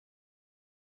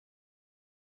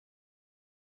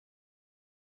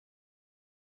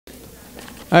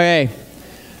Okay,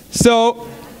 so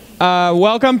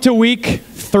welcome to week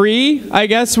 3, I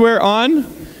guess we're on.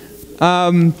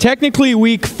 Technically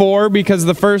week 4 because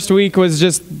the first week was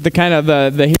just the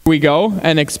here we go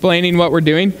and explaining what we're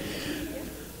doing.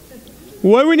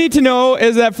 What we need to know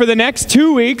is that for the next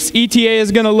 2 weeks, ETA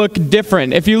is going to look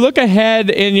different. If you look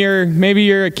ahead maybe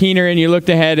you're a keener and you looked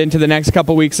ahead into the next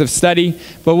couple weeks of study,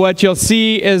 but what you'll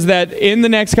see is that in the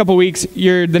next couple weeks,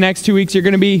 the next 2 weeks, you're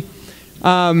going to be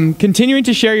continuing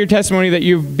to share your testimony that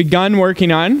you've begun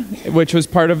working on, which was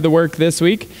part of the work this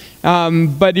week.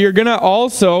 But you're going to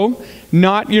also you're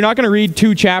not going to read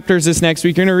 2 chapters this next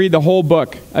week. You're going to read the whole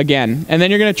book again. And then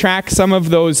you're going to track some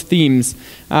of those themes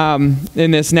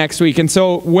in this next week. And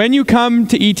so when you come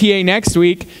to ETA next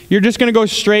week, you're just going to go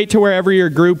straight to wherever your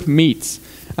group meets.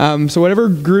 So whatever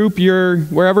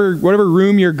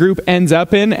room your group ends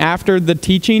up in after the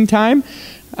teaching time,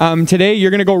 today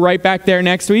you're going to go right back there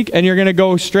next week, and you're going to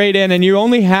go straight in, and you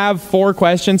only have 4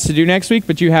 questions to do next week,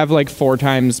 but you have like 4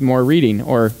 times more reading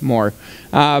or more.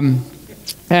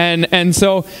 And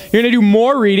so you're going to do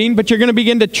more reading, but you're going to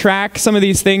begin to track some of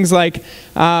these things like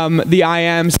the I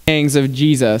am sayings of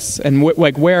Jesus and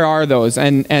where are those,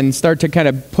 and start to kind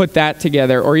of put that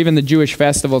together, or even the Jewish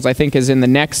festivals, I think, is in the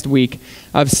next week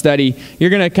of study. You're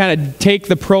going to kind of take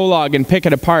the prologue and pick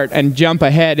it apart and jump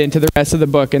ahead into the rest of the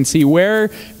book and see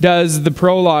where does the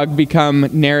prologue become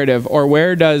narrative, or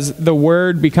where does the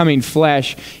word becoming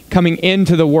flesh, coming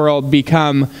into the world,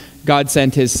 become God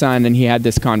sent his son and he had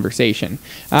this conversation.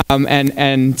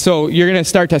 And so you're going to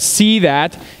start to see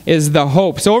that is the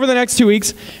hope. So over the next 2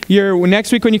 weeks,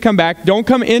 next week when you come back, don't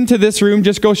come into this room,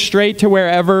 just go straight to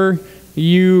wherever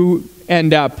you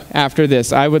end up after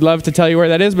this. I would love to tell you where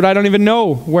that is, but I don't even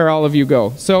know where all of you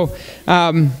go. So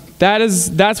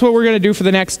that's what we're going to do for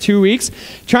the next 2 weeks.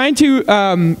 Trying to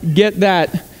get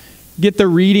the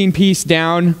reading piece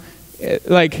down.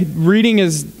 Like, reading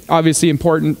is obviously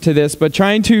important to this, but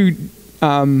trying to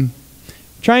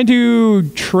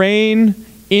train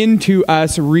into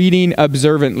us reading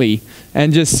observantly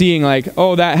and just seeing like,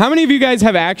 oh, that. How many of you guys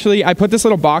have actually, I put this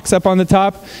little box up on the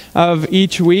top of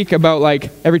each week about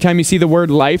like every time you see the word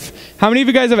life. How many of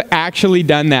you guys have actually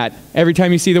done that? Every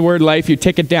time you see the word life, you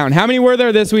tick it down. How many were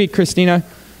there this week, Christina?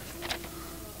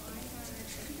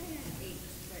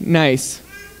 Nice.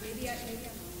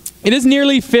 It is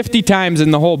nearly 50 times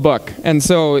in the whole book, and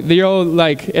so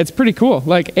it's pretty cool.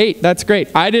 Like 8, that's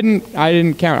great. I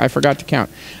didn't count. I forgot to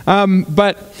count.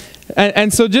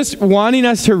 So just wanting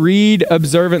us to read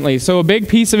observantly. So a big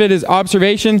piece of it is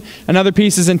observation, another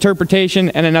piece is interpretation,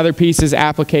 and another piece is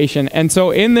application. And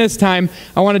so in this time,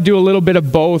 I want to do a little bit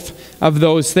of both of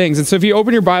those things. And so if you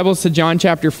open your Bibles to John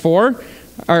chapter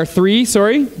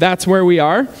 3, that's where we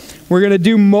are. We're going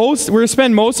to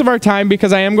spend most of our time,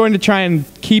 because I am going to try and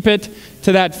keep it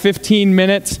to that 15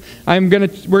 minutes. We're going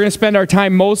to spend our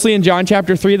time mostly in John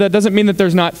chapter 3. That doesn't mean that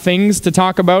there's not things to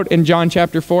talk about in John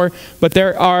chapter 4, but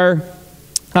there are,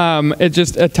 it's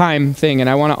just a time thing, and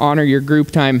I want to honor your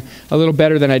group time a little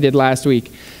better than I did last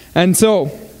week. And so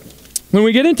when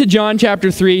we get into John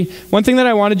chapter 3, one thing that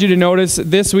I wanted you to notice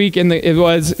this week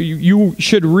was you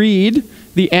should read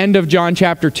the end of John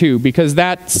chapter 2, because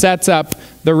that sets up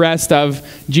the rest of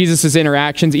Jesus'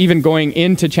 interactions, even going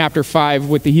into chapter 5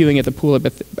 with the healing at the pool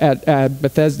at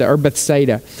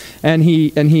Bethsaida. And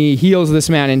he heals this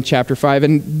man in chapter 5.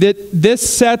 And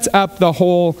this sets up the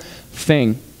whole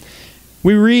thing.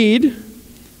 We read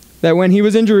that when he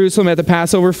was in Jerusalem at the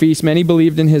Passover feast, many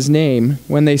believed in his name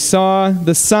when they saw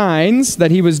the signs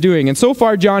that he was doing. And so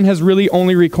far, John has really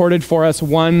only recorded for us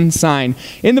 1 sign.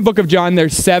 In the book of John,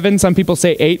 there's 7, some people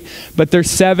say 8, but there's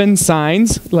 7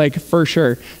 signs, like for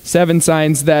sure, 7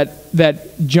 signs that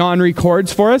John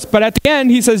records for us. But at the end,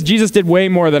 he says, Jesus did way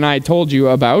more than I told you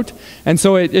about. And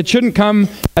so it shouldn't come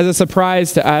as a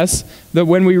surprise to us that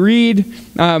when we read,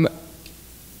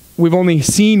 we've only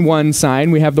seen 1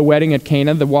 sign. We have the wedding at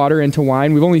Cana, the water into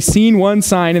wine. We've only seen 1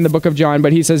 sign in the book of John,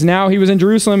 but he says, now he was in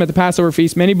Jerusalem at the Passover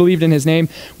feast. Many believed in his name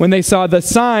when they saw the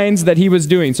signs that he was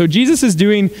doing. So Jesus is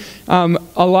doing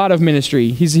a lot of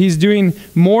ministry. He's doing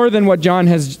more than what John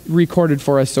has recorded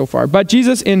for us so far. But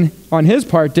Jesus, on his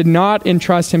part, did not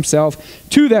entrust himself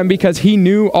to them, because he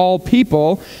knew all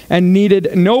people and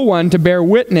needed no one to bear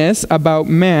witness about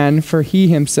man, for he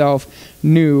himself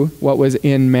knew what was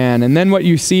in man. And then what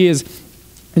you see is,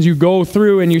 as you go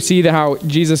through and you see how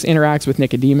Jesus interacts with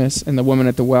Nicodemus and the woman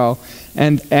at the well,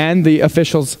 and the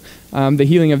officials, the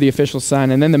healing of the official's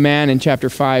son, and then the man in chapter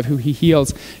 5 who he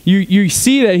heals, you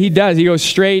see that he goes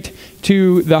straight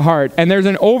to the heart. And there's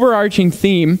an overarching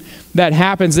theme that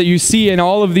happens that you see in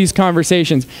all of these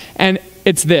conversations, and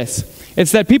it's this.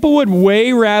 It's that people would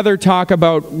way rather talk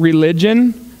about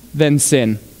religion than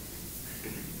sin.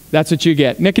 That's what you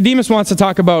get. Nicodemus wants to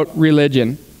talk about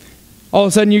religion. All of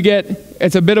a sudden you get,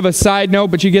 it's a bit of a side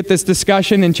note, but you get this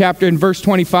discussion in verse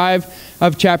 25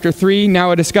 of chapter 3.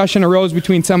 Now a discussion arose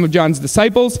between some of John's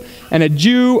disciples and a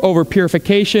Jew over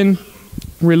purification,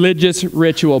 religious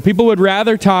ritual. People would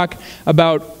rather talk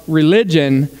about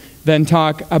religion than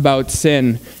talk about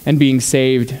sin and being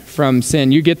saved from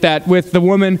sin. You get that with the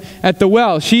woman at the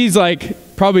well. She's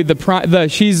like probably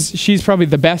she's probably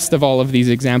the best of all of these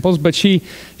examples, but you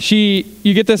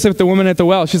get this with the woman at the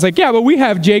well. She's like, yeah, but we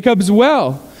have Jacob's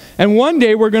well, and one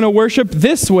day we're going to worship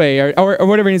this way or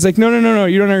whatever. And he's like, no,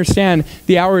 you don't understand.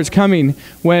 The hour is coming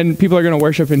when people are going to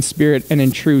worship in spirit and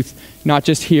in truth, not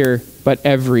just here, but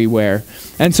everywhere.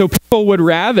 And so people would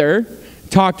rather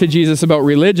talk to Jesus about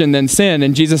religion than sin.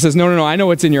 And Jesus says, no, I know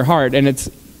what's in your heart.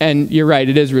 And you're right,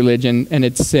 it is religion and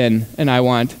it's sin. And I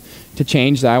want to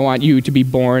change that. I want you to be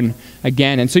born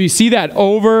again. And so you see that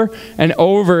over and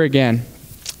over again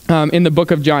in the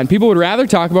book of John. People would rather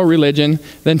talk about religion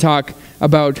than talk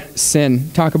about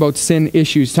sin, talk about sin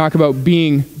issues, talk about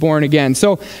being born again.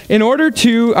 So I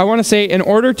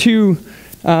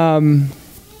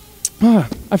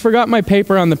forgot my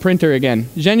paper on the printer again.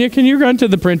 Zhenya, can you run to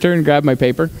the printer and grab my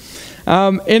paper?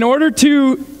 In order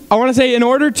to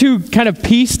kind of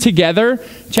piece together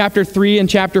chapter 3 and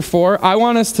chapter 4, I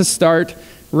want us to start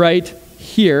right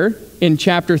here in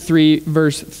chapter 3,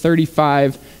 verse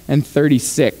 35 and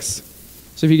 36.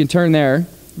 So if you can turn there,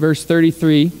 verse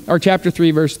 33, or chapter 3,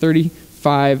 verse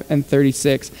 35 and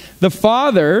 36. The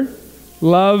Father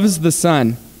loves the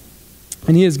Son,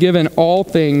 and he has given all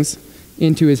things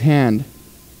into his hand.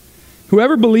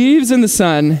 Whoever believes in the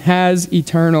Son has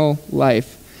eternal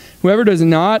life. Whoever does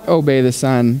not obey the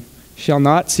Son shall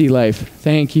not see life.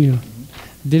 Thank you.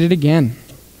 Did it again.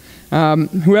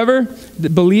 Whoever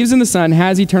believes in the Son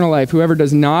has eternal life. Whoever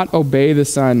does not obey the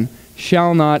Son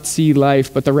shall not see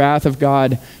life, but the wrath of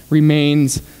God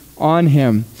remains on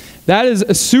him. That is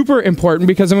super important,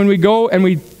 because when we go and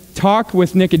we talk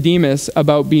with Nicodemus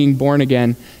about being born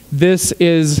again, this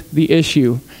is the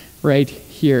issue right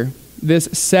here. This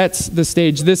sets the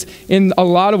stage. This, in a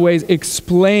lot of ways,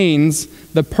 explains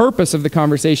the purpose of the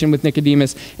conversation with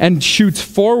Nicodemus and shoots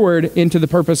forward into the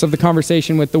purpose of the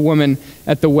conversation with the woman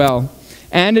at the well.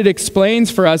 And it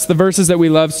explains for us the verses that we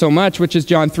love so much, which is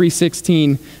John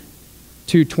 3:16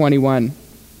 to 21,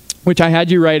 which I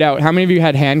had you write out. How many of you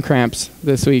had hand cramps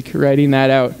this week writing that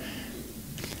out?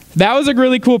 That was a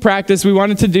really cool practice. We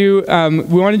wanted you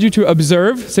to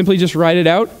observe, simply just write it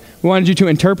out. We wanted you to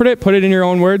interpret it, put it in your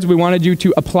own words. We wanted you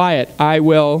to apply it. I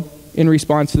will, in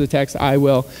response to the text, I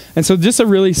will. And so just a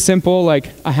really simple,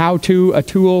 like a how-to, a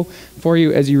tool for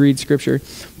you as you read Scripture.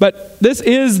 But this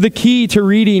is the key to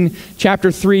reading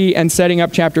chapter 3 and setting up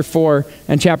chapter 4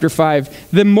 and chapter 5.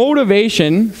 The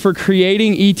motivation for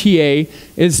creating ETA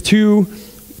is to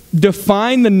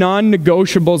define the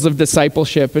non-negotiables of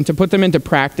discipleship and to put them into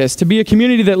practice, to be a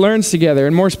community that learns together,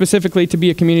 and more specifically, to be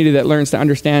a community that learns to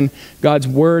understand God's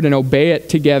word and obey it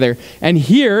together. And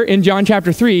here in John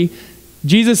chapter 3,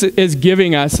 Jesus is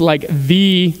giving us like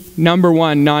the number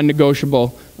one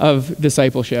non-negotiable of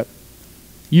discipleship.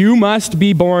 You must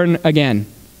be born again.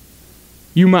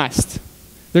 You must.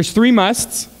 There's 3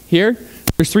 musts here.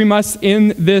 There's 3 musts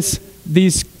in this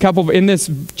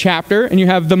chapter, and you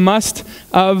have the must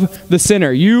of the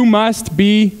sinner. You must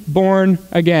be born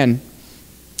again.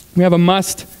 We have a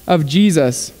must of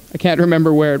Jesus. I can't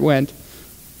remember where it went.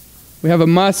 We have a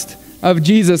must of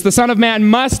Jesus. The Son of Man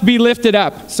must be lifted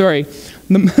up. Sorry.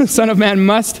 The Son of Man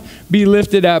must be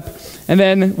lifted up. And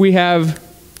then we have,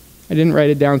 I didn't write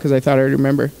it down because I thought I'd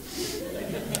remember.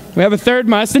 We have a third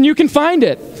must, and you can find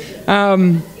it.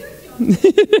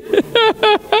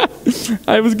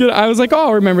 I was like, oh,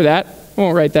 I'll remember that. I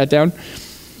won't write that down.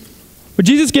 But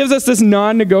Jesus gives us this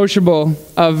non-negotiable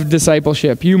of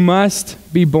discipleship. You must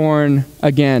be born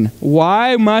again.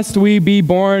 Why must we be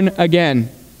born again?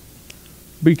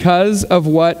 Because of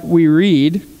what we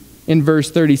read in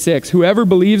verse 36. Whoever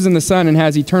believes in the Son and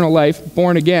has eternal life,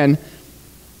 born again.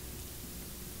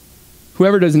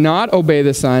 Whoever does not obey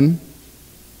the Son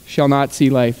shall not see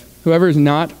life. Whoever is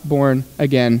not born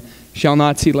again shall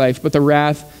not see life, but the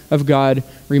wrath of God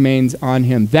remains on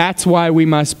him. That's why we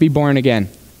must be born again.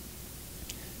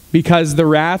 Because the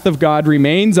wrath of God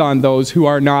remains on those who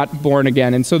are not born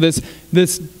again. And so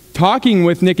this talking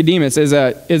with Nicodemus is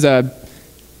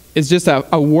just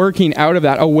a working out of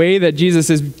that, a way that Jesus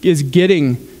is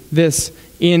getting this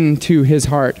into his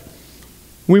heart.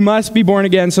 We must be born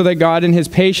again so that God in his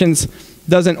patience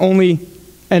doesn't only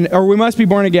or we must be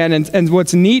born again. And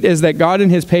what's neat is that God in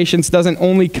his patience doesn't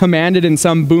only command it in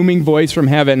some booming voice from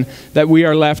heaven that we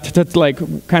are left to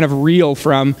like kind of reel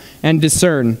from and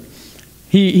discern.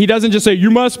 He doesn't just say, you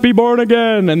must be born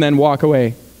again, and then walk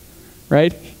away,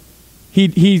 right?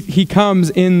 He comes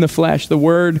in the flesh. The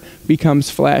Word becomes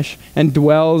flesh and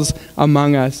dwells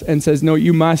among us and says, no,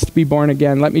 you must be born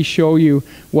again. Let me show you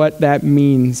what that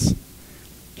means.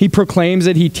 He proclaims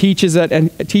it, he teaches it,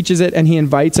 and he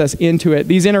invites us into it.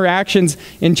 These interactions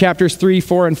in chapters 3,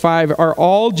 4, and 5 are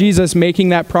all Jesus making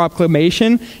that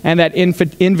proclamation and that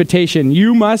invitation.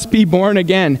 You must be born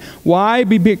again. Why?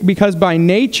 Because by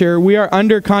nature we are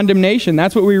under condemnation.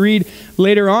 That's what we read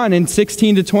later on in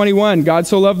 16 to 21. God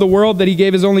so loved the world that he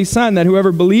gave his only Son, that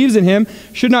whoever believes in him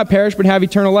should not perish but have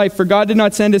eternal life. For God did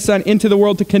not send his Son into the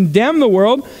world to condemn the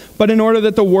world, but in order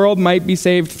that the world might be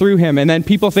saved through him. And then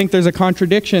people think there's a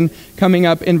contradiction coming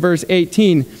up in verse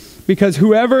 18, because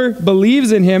whoever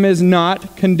believes in him is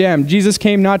not condemned. Jesus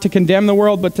came not to condemn the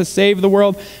world, but to save the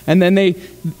world. And then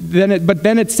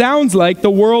it sounds like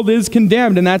the world is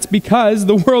condemned, and that's because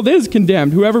the world is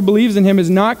condemned. Whoever believes in him is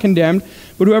not condemned,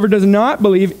 but whoever does not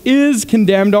believe is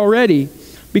condemned already,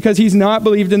 because he's not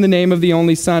believed in the name of the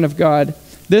only Son of God.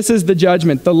 This is the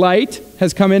judgment. The light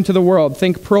has come into the world.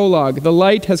 Think prologue. The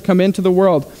light has come into the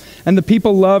world, and the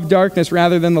people love darkness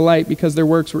rather than the light because their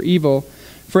works were evil.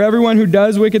 For everyone who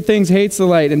does wicked things hates the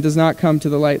light and does not come to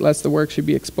the light, lest the work should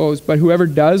be exposed. But whoever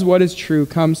does what is true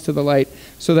comes to the light,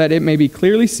 so that it may be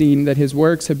clearly seen that his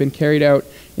works have been carried out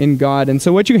in God. And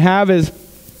so what you have is,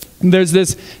 there's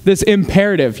this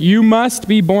imperative. You must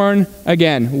be born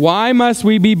again. Why must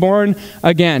we be born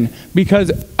again?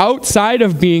 Because outside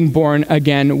of being born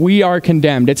again, we are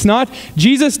condemned. It's not,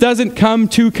 Jesus doesn't come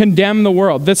to condemn the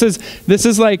world. This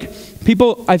is like,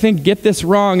 people, I think, get this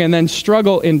wrong and then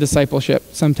struggle in discipleship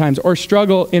sometimes, or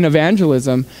struggle in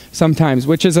evangelism sometimes,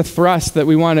 which is a thrust that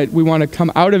we want to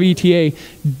come out of ETA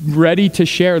ready to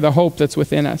share the hope that's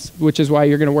within us, which is why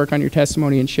you're going to work on your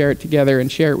testimony and share it together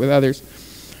and share it with others.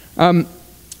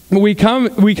 We come,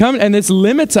 and this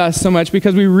limits us so much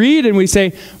because we read and we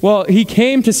say, well, he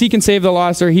came to seek and save the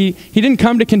lost, or he didn't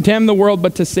come to condemn the world,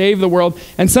 but to save the world.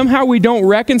 And somehow we don't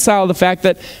reconcile the fact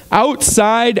that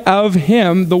outside of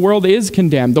him, the world is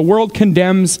condemned. The world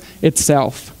condemns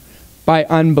itself by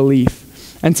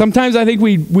unbelief. And sometimes I think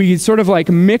we sort of like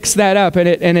mix that up, and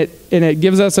it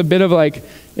gives us a bit of like,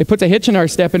 it puts a hitch in our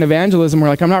step in evangelism. We're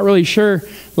like, I'm not really sure,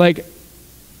 like,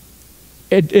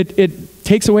 it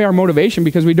takes away our motivation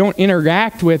because we don't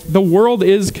interact with, the world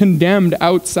is condemned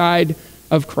outside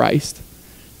of Christ.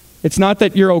 It's not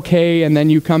that you're okay and then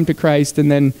you come to Christ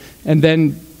and then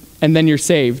you're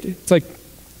saved. It's like,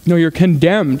 no, you're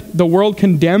condemned. The world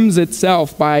condemns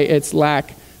itself by its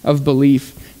lack of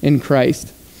belief in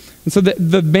Christ. And so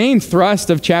the main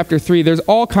thrust of chapter 3, there's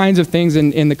all kinds of things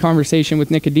in the conversation with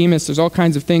Nicodemus. There's all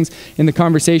kinds of things in the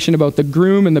conversation about the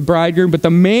groom and the bridegroom. But the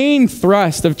main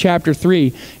thrust of chapter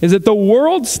 3 is that the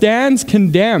world stands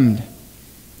condemned.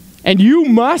 And you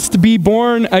must be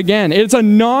born again. It's a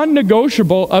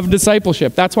non-negotiable of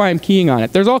discipleship. That's why I'm keying on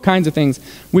it. There's all kinds of things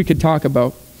we could talk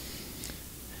about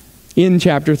in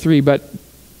chapter 3. But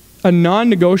a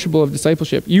non-negotiable of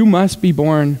discipleship. You must be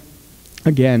born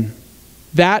again.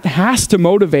 That has to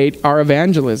motivate our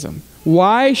evangelism.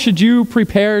 Why should you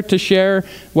prepare to share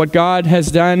what God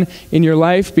has done in your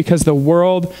life? Because the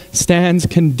world stands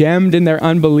condemned in their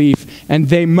unbelief, and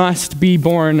they must be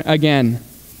born again.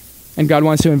 And God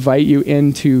wants to invite you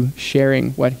into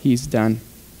sharing what he's done.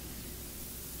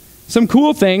 Some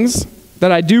cool things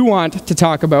that I do want to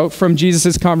talk about from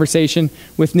Jesus' conversation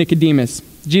with Nicodemus.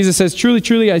 Jesus says, truly,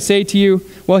 truly, I say to you,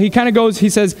 well, he kind of goes, he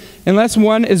says, unless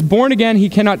one is born again, he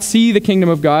cannot see the kingdom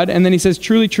of God. And then he says,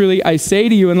 truly, truly, I say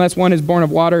to you, unless one is born of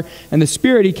water and the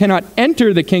Spirit, he cannot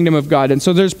enter the kingdom of God. And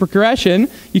so there's progression.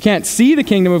 You can't see the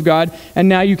kingdom of God, and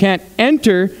now you can't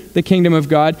enter the kingdom of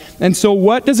God. And so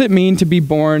what does it mean to be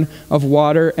born of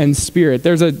water and Spirit?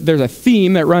 There's a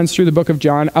theme that runs through the book of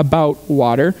John about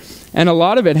water, and a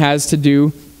lot of it has to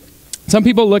do, some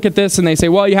people look at this and they say,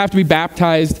 well, you have to be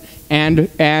baptized and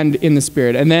in the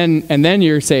Spirit, and then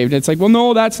you're saved. It's like, well,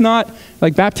 no, that's not,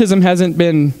 like, baptism hasn't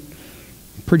been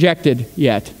projected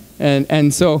yet.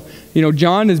 And so,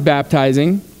 John is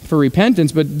baptizing for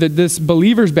repentance, but this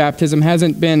believer's baptism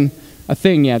hasn't been a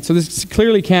thing yet. So this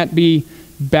clearly can't be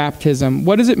baptism.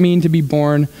 What does it mean to be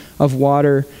born of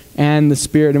water and the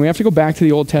Spirit? And we have to go back to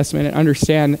the Old Testament and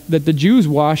understand that the Jews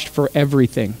washed for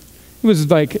everything. It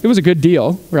was a good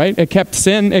deal, right? It kept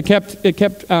sin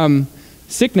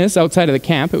sickness outside of the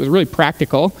camp. It was really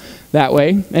practical that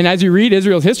way. And as you read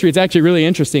Israel's history, it's actually really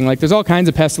interesting. Like, there's all kinds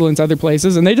of pestilence other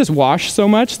places, and they just wash so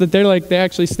much that they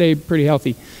actually stay pretty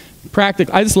healthy.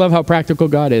 Practical. I just love how practical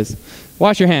God is.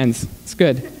 Wash your hands. It's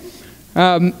good.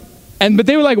 But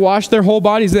they would like wash their whole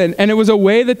bodies in, and it was a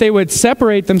way that they would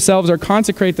separate themselves or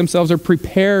consecrate themselves or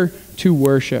prepare to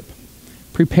worship.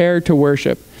 Prepare to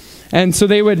worship. And so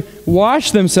they would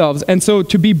wash themselves. And so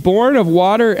to be born of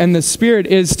water and the Spirit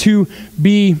is to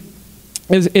be,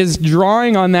 is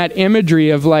drawing on that imagery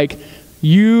of like,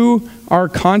 you are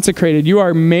consecrated, you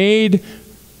are made,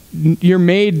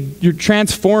 you're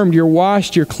transformed, you're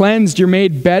washed, you're cleansed, you're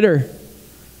made better.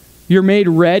 You're made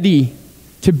ready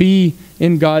to be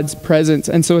in God's presence.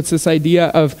 And so it's this idea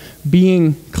of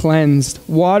being cleansed.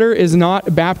 Water is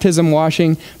not baptism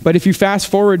washing, but if you fast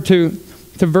forward to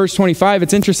verse 25,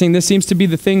 it's interesting. This seems to be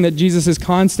the thing that Jesus is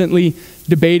constantly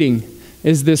debating,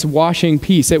 is this washing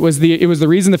piece. It was the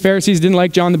reason the Pharisees didn't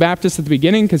like John the Baptist at the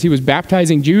beginning, because he was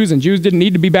baptizing Jews, and Jews didn't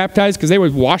need to be baptized because they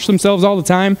would wash themselves all the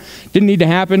time. Didn't need to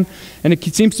happen. And it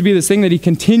seems to be this thing that he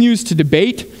continues to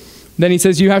debate. Then he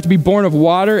says you have to be born of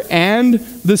water and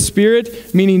the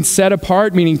Spirit, meaning set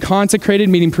apart, meaning consecrated,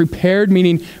 meaning prepared,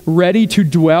 meaning ready to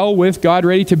dwell with God,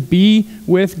 ready to be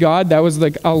with God. That was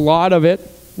like a lot of it,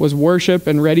 was worship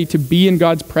and ready to be in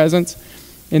God's presence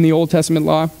in the Old Testament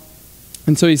law.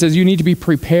 And so he says you need to be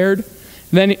prepared.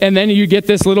 And then you get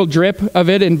this little drip of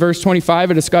it in verse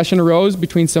 25. A discussion arose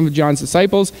between some of John's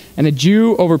disciples and a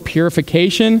Jew over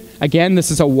purification. Again,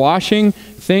 this is a washing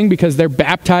thing because they're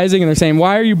baptizing and they're saying,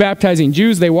 why are you baptizing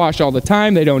Jews? They wash all the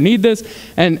time. They don't need this.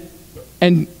 And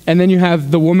then you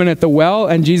have the woman at the well,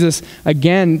 and Jesus,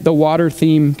 again, the water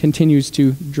theme continues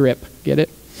to drip. Get it?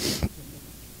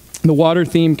 The water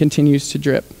theme continues to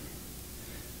drip.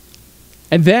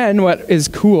 And then what is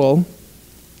cool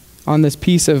on this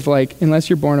piece of like, unless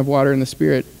you're born of water and the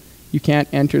Spirit, you can't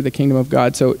enter the kingdom of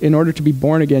God. So in order to be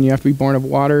born again, you have to be born of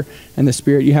water and the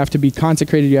Spirit. You have to be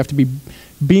consecrated. You have to be,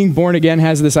 being born again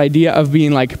has this idea of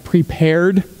being like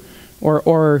prepared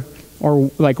or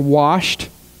like washed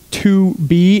to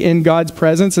be in God's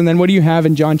presence. And then what do you have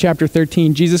in John chapter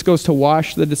 13? Jesus goes to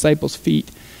wash the disciples'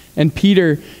 feet. And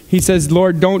Peter, he says,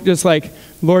 Lord, don't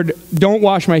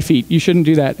wash my feet. You shouldn't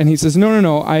do that. And he says,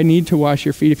 no, I need to wash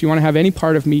your feet. If you want to have any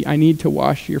part of me, I need to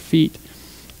wash your feet.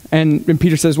 And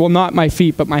Peter says, well, not my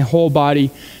feet, but my whole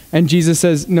body. And Jesus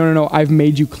says, no, I've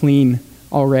made you clean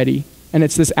already. And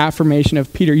it's this affirmation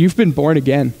of, Peter, you've been born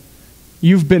again.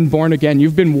 You've been born again.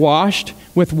 You've been washed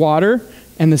with water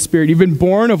and the Spirit. You've been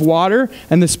born of water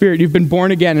and the Spirit. You've been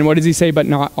born again. And what does he say? But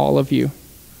not all of you.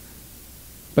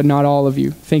 But not all of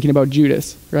you, thinking about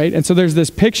Judas, right? And so there's this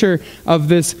picture of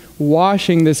this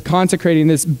washing, this consecrating,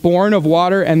 this born of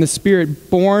water and the Spirit,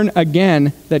 born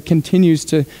again, that continues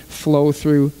to flow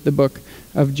through the book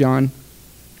of John.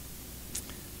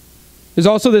 There's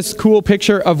also this cool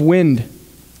picture of wind.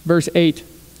 Verse 8,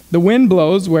 the wind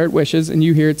blows where it wishes, and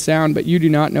you hear its sound, but you do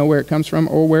not know where it comes from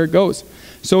or where it goes.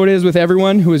 So it is with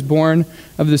everyone who is born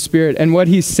of the Spirit. And what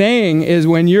he's saying is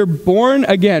when you're born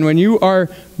again, when you are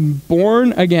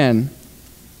born again,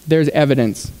 there's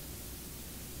evidence.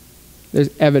 There's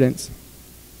evidence.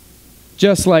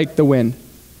 Just like the wind.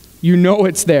 You know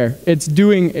it's there. It's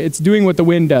doing what the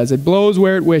wind does. It blows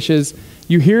where it wishes.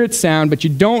 You hear its sound, but you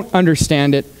don't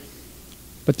understand it.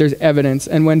 But there's evidence.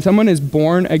 And when someone is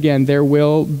born again, there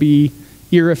will be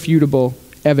irrefutable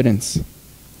evidence.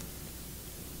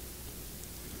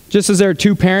 Just as there are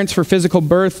two parents for physical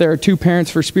birth, there are two parents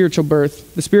for spiritual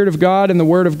birth. The Spirit of God and the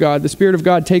Word of God. The Spirit of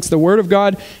God takes the Word of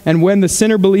God, and when the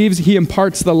sinner believes, he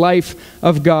imparts the life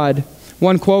of God.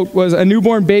 One quote was, a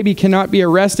newborn baby cannot be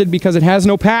arrested because it has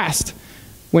no past.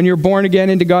 When you're born again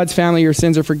into God's family, your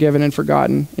sins are forgiven and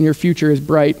forgotten, and your future is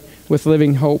bright with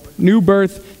living hope. New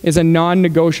birth is a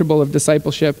non-negotiable of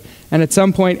discipleship, and at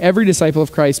some point, every disciple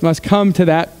of Christ must come to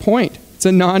that point. It's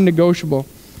a non-negotiable.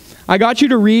 I got you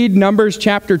to read Numbers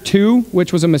chapter 2,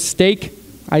 which was a mistake.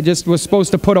 I just was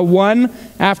supposed to put a 1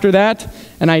 after that,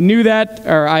 and I knew that,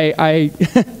 or I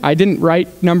didn't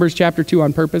write Numbers chapter 2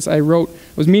 on purpose. I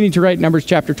was meaning to write Numbers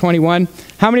chapter 21.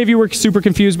 How many of you were super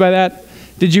confused by that?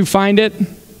 Did you find it?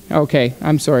 Okay,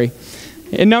 I'm sorry.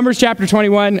 In Numbers chapter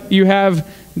 21, you have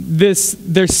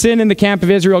there's sin in the camp of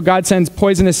Israel. God sends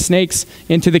poisonous snakes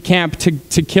into the camp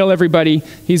to kill everybody.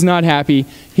 He's not happy.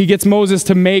 He gets Moses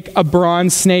to make a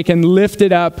bronze snake and lift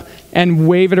it up and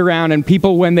wave it around. And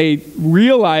people, when they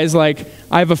realize, like,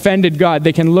 I've offended God,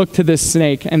 they can look to this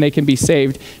snake and they can be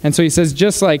saved. And so he says,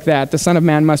 just like that, the Son of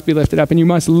Man must be lifted up, and you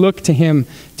must look to him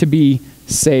to be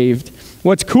saved.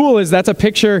 What's cool is that's a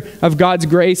picture of God's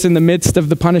grace in the midst of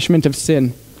the punishment of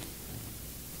sin.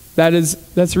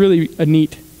 That's really a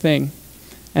neat thing.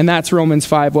 And that's Romans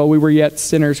 5. While we were yet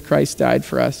sinners, Christ died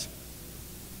for us.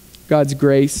 God's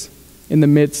grace in the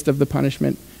midst of the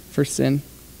punishment for sin.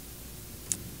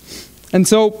 And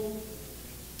so,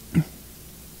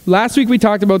 last week we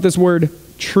talked about this word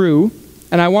true.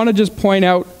 And I want to just point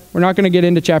out, we're not going to get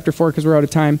into chapter 4 because we're out of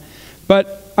time.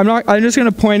 But I'm just going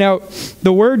to point out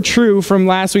the word true from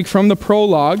last week, from the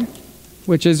prologue,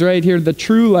 which is right here, the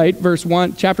true light,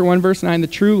 chapter 1, verse 9, the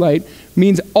true light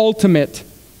means ultimate.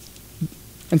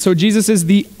 And so Jesus is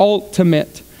the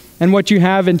ultimate. And what you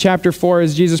have in chapter 4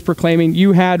 is Jesus proclaiming,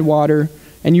 you had water,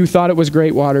 and you thought it was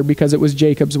great water because it was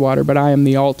Jacob's water, but I am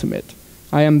the ultimate.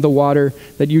 I am the water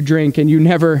that you drink, and you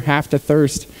never have to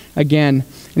thirst again.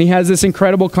 And he has this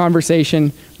incredible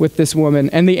conversation with this woman.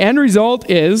 And the end result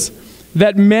is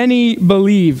that many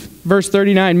believe. Verse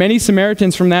 39, many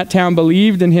Samaritans from that town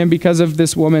believed in him because of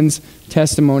this woman's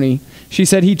testimony. She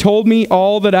said, he told me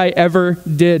all that I ever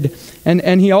did.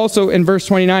 And he also, in verse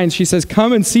 29, she says,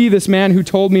 come and see this man who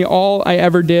told me all I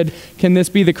ever did. Can this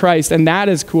be the Christ? And that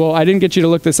is cool. I didn't get you to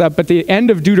look this up, but the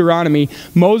end of Deuteronomy,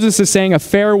 Moses is saying a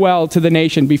farewell to the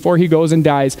nation before he goes and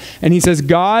dies. And he says,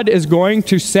 God is going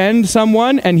to send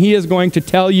someone, and he is going to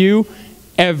tell you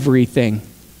everything.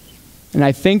 And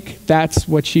I think that's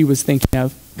what she was thinking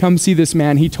of. Come see this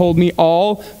man. He told me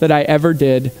all that I ever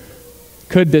did.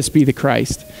 Could this be the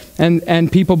Christ?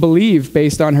 And people believe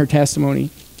based on her testimony.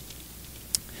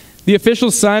 The official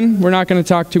son, we're not going to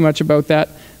talk too much about that,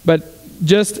 but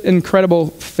just incredible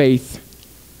faith.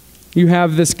 You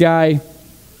have this guy,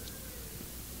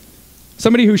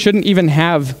 somebody who shouldn't even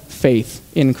have faith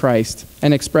in Christ,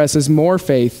 and expresses more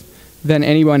faith than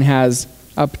anyone has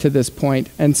up to this point.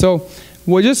 And so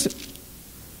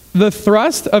the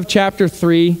thrust of chapter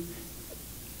 3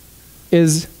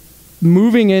 is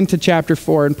moving into chapter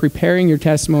 4 and preparing your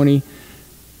testimony.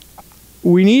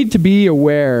 We need to be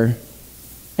aware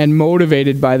and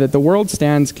motivated by that the world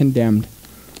stands condemned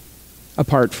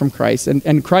apart from Christ.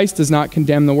 And Christ does not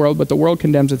condemn the world, but the world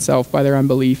condemns itself by their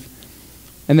unbelief.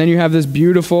 And then you have this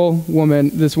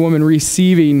woman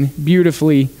receiving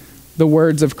beautifully the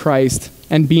words of Christ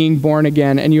and being born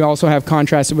again. And you also have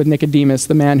contrasted with Nicodemus,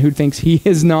 the man who thinks he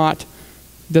has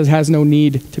no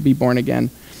need to be born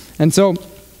again. And so,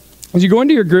 as you go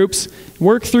into your groups,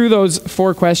 work through those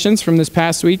 4 questions from this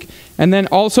past week. And then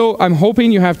also, I'm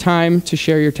hoping you have time to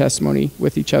share your testimony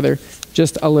with each other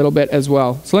just a little bit as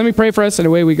well. So let me pray for us, and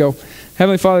away we go.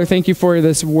 Heavenly Father, thank you for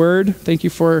this word. Thank you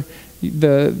for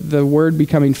the word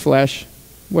becoming flesh.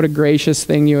 What a gracious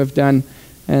thing you have done.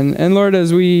 And Lord,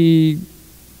 as we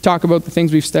talk about the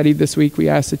things we've studied this week, we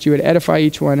ask that you would edify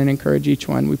each one and encourage each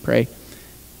one, we pray.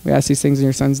 We ask these things in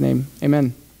your Son's name.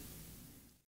 Amen.